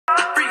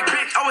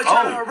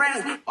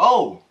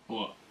Oh.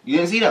 What? You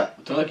didn't see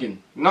that? Twerking?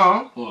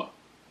 No. What?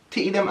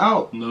 Titty them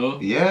out. No.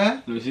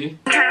 Yeah. Let me see.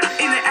 Titty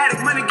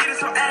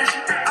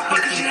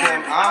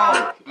them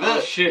out. Look.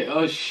 Oh shit,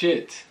 oh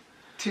shit.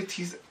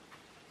 Titties.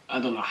 I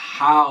don't know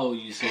how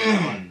you saw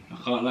that one. I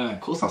can't lie.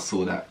 Of course I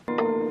saw that.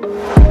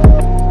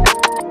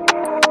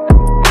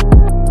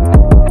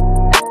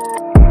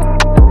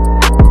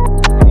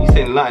 You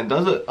saying Latin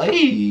does it?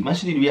 Hey, man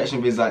should do the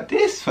reaction vids like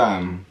this,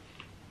 fam.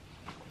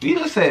 What you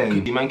just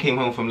saying? The man came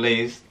home from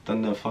Lay's,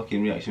 done the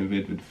fucking reaction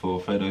vid for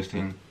Fredo's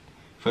thing.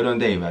 Fredo and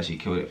Dave actually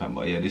killed it, fam.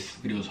 But yeah, this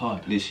video was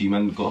hard. Literally,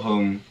 man got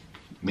home,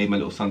 made my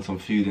little son some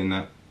food and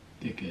that.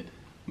 Dickhead.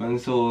 Man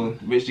saw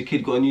Rich the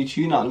Kid got a new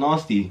tune out,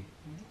 Nasty.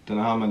 Don't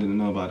know how man didn't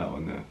know about that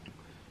one there.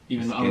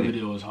 Even the other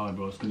video was hard,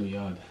 bro. It's gonna be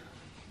hard.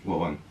 What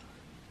one?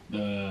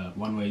 The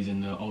one where he's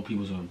in the old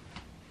people's home.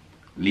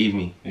 Leave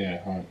Me.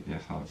 Yeah, hard.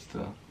 Yes, hard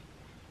still.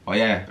 Oh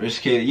yeah,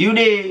 Rich Kid, you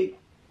dig?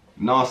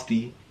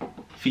 Nasty,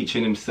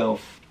 featuring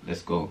himself.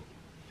 Let's go.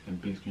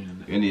 And big screen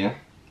in You in there?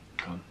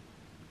 Come.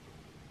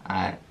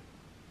 Alright.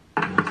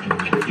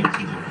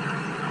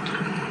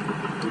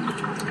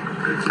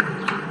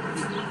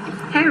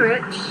 Hey,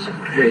 Rich.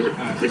 Hey,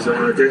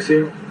 is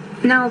Dexter?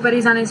 No, but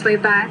he's on his way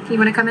back. You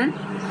want to come in?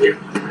 Yeah.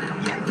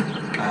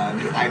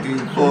 I do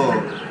four.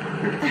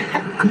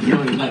 You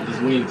know, like this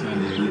wave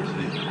time there,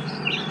 literally.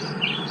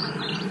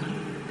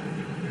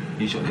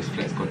 He shot this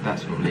flex, god,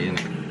 that's probably in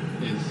it.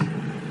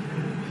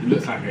 It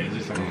looks like it. It's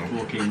just like a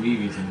 4K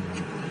movie thing.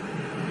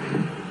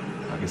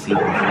 I can see it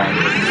on Friday.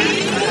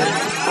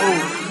 Oh,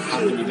 How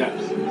many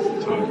daps?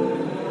 It's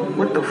hard.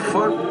 what the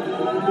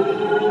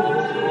fuck?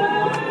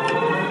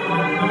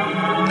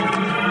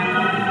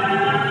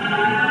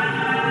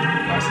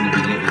 Last thing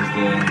we did was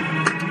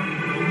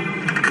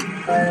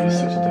It's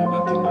such a damn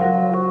bad thing, man.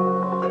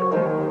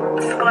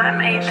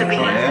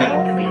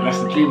 yeah. That's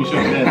the dream shot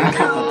there.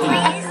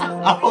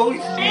 Oh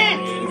shit!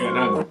 You're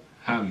going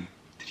ham.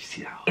 Did you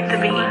see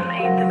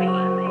that?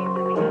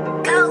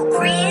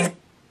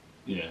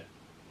 Yeah,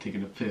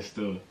 taking a piss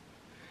though.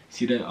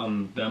 See that the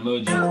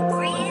emoji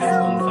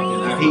on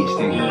fucking The peach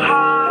thing.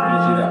 Yeah, you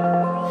see that?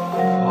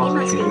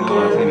 Fucking no,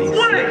 I think he's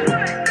slick.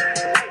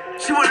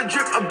 She wanna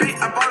drip a bit,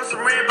 I bought her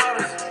some red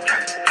bottles.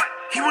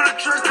 He wanna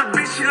trust a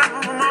bitch, she left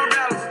him for more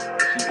dollars.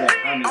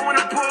 I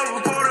wanna pour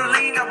before the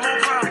lean, got more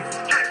problems.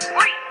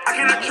 I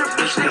cannot trip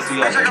the shit,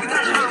 bitch, I got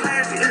more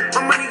classy.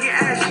 My money get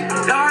ashy.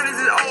 The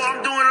hardest is old, I'm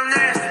doing them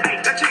nasty.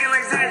 Got chicken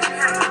like Zazie.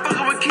 I'm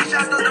fucking with Keisha,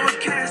 I thought that was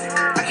Cassie.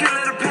 I can't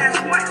let her pass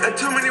me. Got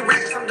too many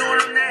racks, I'm doing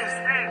them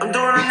nasty. I'm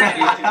doing them nasty.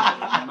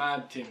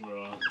 Mad thing, bro.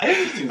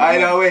 I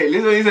know, wait,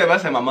 listen what he said. I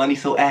said my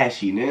money's so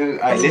ashy.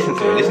 Alright, listen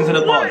to it. Listen to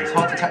the bars. It's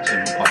hard to catch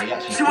him, but he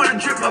actually. She wanna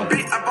drip a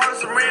bit, I bought her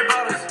some red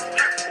bottles.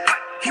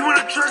 He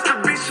wanna trust a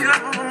bitch, she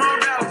left him for more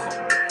dollars.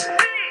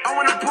 I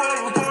wanna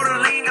pour before the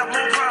lean, got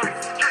more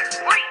problems.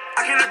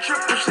 I cannot trip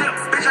the shit,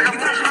 bitch, I got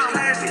more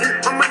classy.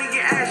 My money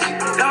get ashy.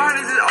 The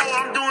hardest is old,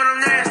 I'm doing them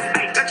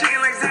nasty. Got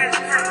chicken like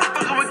Zazie. I'm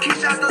fucking with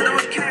Keisha, I thought that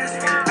was Cassie.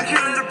 I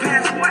can't let her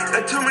pass me.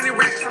 Got too many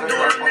racks, I'm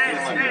doing them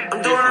nasty.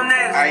 I'm doing them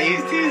nasty. Alright,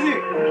 he's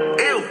teasing.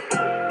 Ew.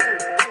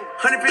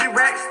 150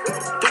 racks,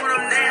 doing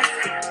them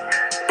nasty.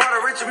 Bought a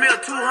Richard Mill,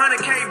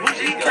 200K,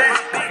 bougie class,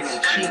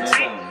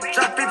 bitch.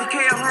 Drop 50K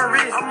on her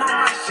wrist, I'm on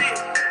my shit.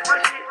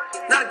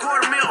 Not a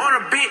quarter mil on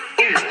a bit.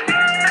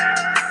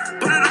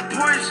 Put in a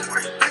Porsche,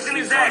 flexing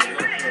exactly.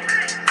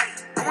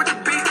 I went to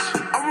beach,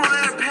 I won't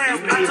let her pass.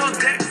 I told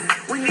Dex,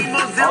 we need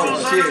more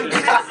zeros on them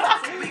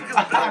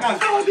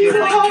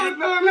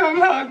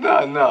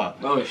No.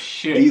 Oh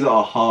shit. These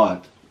are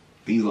hard.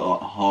 These are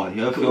hard.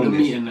 You ever Put the filmed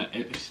meat this? in that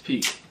its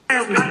peak.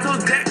 I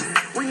told Dex,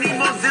 we need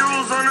more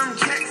zeros on them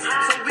checks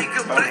so we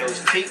can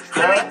flex.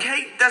 Honey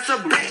cake, that's a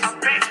bet.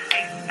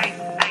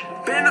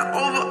 Bend her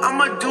over,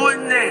 I'ma do it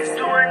next.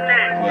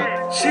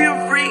 She a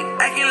freak,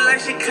 acting like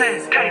she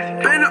class.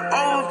 Bend her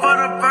over for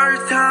the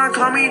first time,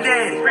 call me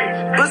daddy.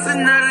 Bust a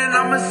nut and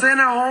I'ma send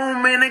her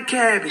home in a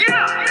cabin.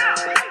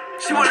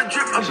 She wanna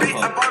drip a bit,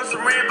 I bought her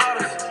some red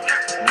bottles.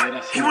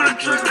 He wanna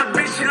trust a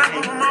bitch, she left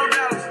him for more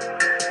dollars.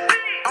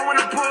 I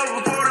wanna pour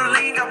before the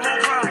lean, got more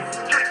problems.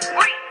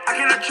 I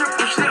cannot trip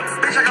the shit,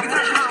 bitch, I got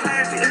more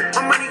classy.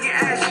 My money get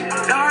ashy.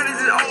 The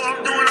hardest is old, I'm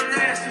doing them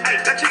nasty.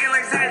 Got chicken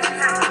like Zazie.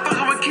 I'm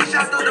fucking with Keisha,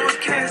 I thought that was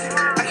Cassie.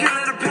 I can't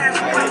let her pass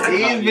me.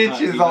 These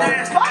bitches are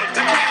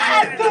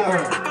I'm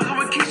fucking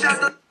with Keisha, I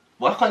thought.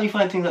 Why can't you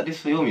find things like this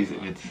for your music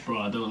vids? Bro,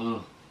 I don't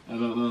know. I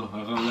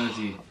can't lie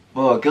to you.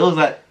 Bro, girls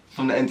like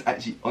from the end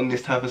actually on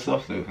this type of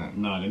stuff though, fam.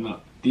 No, they're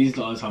not. These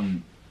are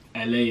some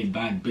LA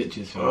bad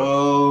bitches, fam.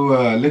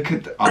 Oh, look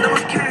at the.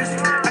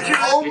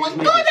 Oh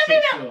my god,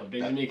 They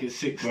just make it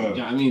 6, Bro. you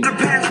know what I mean? Too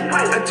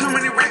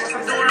many racks,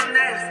 I'm doing them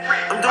nasty.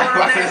 I'm doing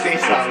them I can say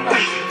nasty. something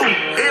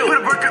like Put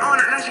a burger on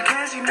it, now she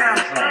Cassie now.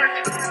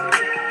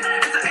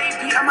 It's an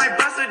AP, I might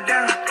bust her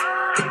down.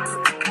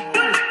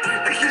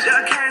 Like Keisha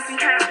or Cassie.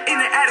 In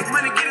the attic,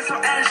 money getting so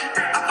ashy.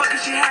 I fucking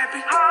she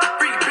happy.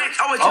 Freak bitch,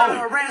 always trying to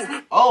harass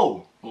me.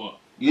 Oh, What?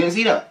 you didn't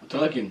see that?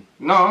 Twerking?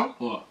 No.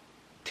 What?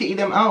 Titty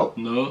them out.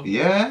 No?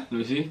 Yeah. Let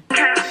me see. In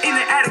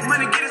the attic,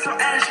 money getting so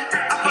ashy.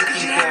 I fucking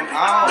she happy.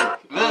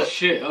 Out. Look.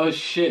 shit, oh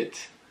shit.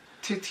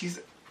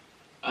 Titties.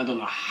 I don't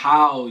know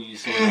how you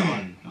saw that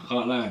one. I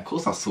can't lie. Of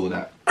course I saw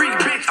that. Freak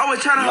bitch, always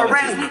tryna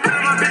harass me. Put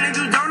on my belly,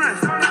 do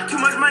donuts. Too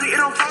much money,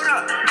 it don't fold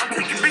up. I'm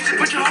taking bitches,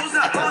 put your hoes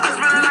up. I'm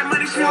smelling like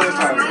money, she holding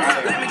her nose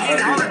up. Let me get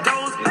all the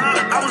doors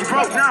up. I was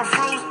broke, now I'm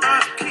froze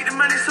up. Keep the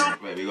money so.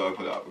 Wait, we gotta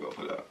pull it up, we gotta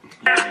pull it up.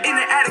 In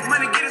the attic,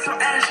 money getting so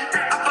ashy.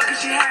 I fucking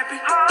she happy.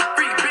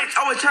 Freak bitch,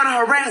 always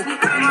tryna harass me.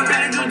 Put on my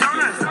belly, do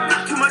donuts.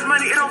 Too much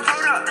money, it don't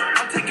fold up.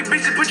 I'm taking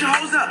bitches, put your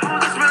hoes up.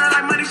 I'm smelling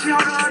like money, she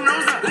holding her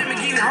nose up. Let me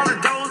get all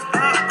the doors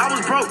up. I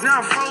was broke,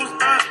 now I'm froze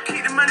up.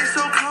 Keep the money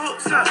so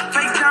close up.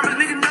 Fake diamonds,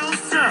 nigga,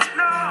 nose up.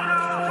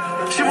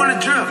 She wanna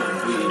drip.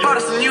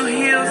 Bought her some new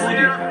heels.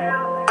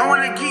 I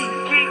wanna geek.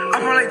 I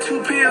bought like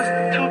 2 pills.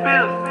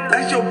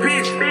 That's your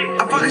bitch.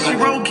 I fucking she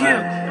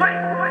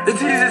roadkill. The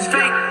titties is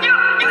fake.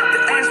 The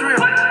ass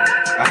real.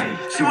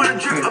 She wanna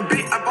drip a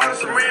bit. I bought her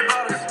some red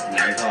bottles.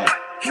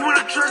 He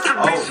wanna trust her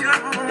bitch. She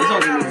left her for This more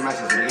one's even dollars.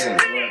 matches at the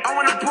beginning. I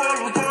wanna pour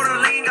before the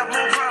lean got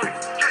more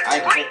problems.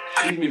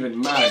 She's even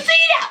mad.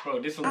 Bro,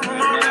 this one's even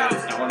mad.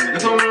 That one.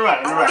 This one on the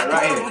right,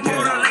 right here.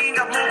 Before the lean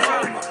got more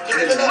problems.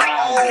 This is I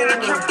mad. get a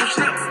triple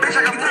snip, bitch,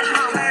 I got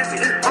more classy.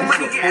 I'm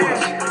money get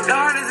ashy. The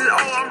hardest is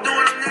all I'm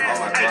doing, I'm nasty.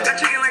 Oh my God. That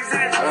chicken like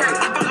Zaxby.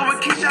 I'm fucking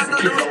with Keisha, I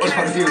know Keisha, what's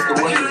funny is the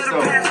one Kill you it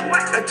stole. a pass.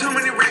 Got too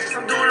many racks,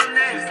 I'm doing them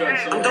nasty.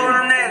 I'm doing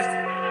them nasty.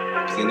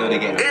 So you know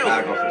they're getting a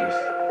bag off of this.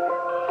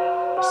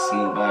 A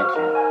small bag,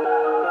 fam.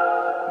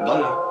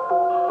 Dollar.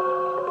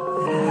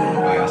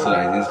 Oh yeah, I saw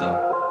that in Insta.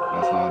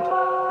 That's hard.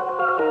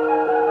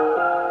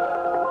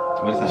 So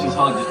what is that? It's just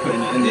hard just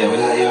putting it in Yeah, there. what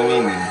does that even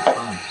mean then?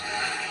 Hard.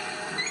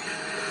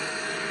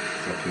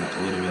 Stepping up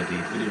all the way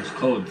deep. But it was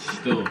cold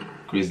still.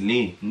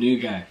 Grizzly. New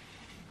guy.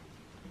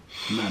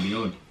 He might be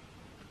old.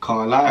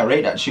 Can't lie, I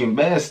rate that tune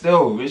bare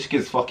still. Rich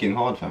Kid's fucking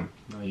hard, fam.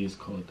 No, he is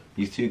cold.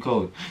 He's too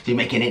cold. She's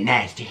making it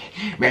nasty.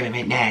 Rapping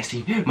it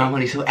nasty. My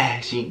money's so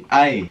ashy.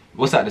 Aye.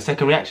 What's that? The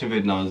second reaction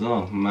vid now as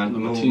well. Man,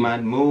 Number move, 2.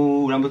 man,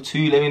 move. Number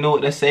 2. Let me know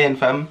what they're saying,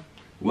 fam.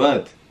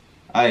 Word.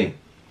 Aye.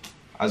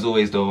 As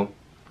always, though,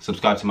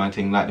 subscribe to my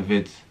thing, like the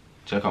vids.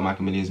 Check out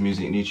Michael Million's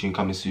music. New tune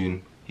coming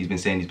soon. He's been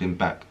saying he's been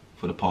back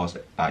for the past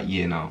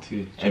year now.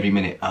 2. Every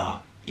minute.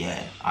 Oh,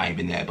 yeah. I ain't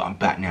been there, but I'm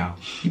back now.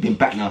 You've been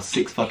back now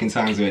 6 fucking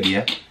times already,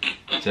 yeah?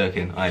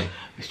 Joking. Aye.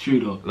 It's true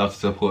though. Love to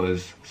support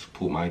us.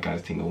 Support my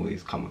guys' thing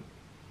always. Come on.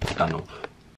 Darnell.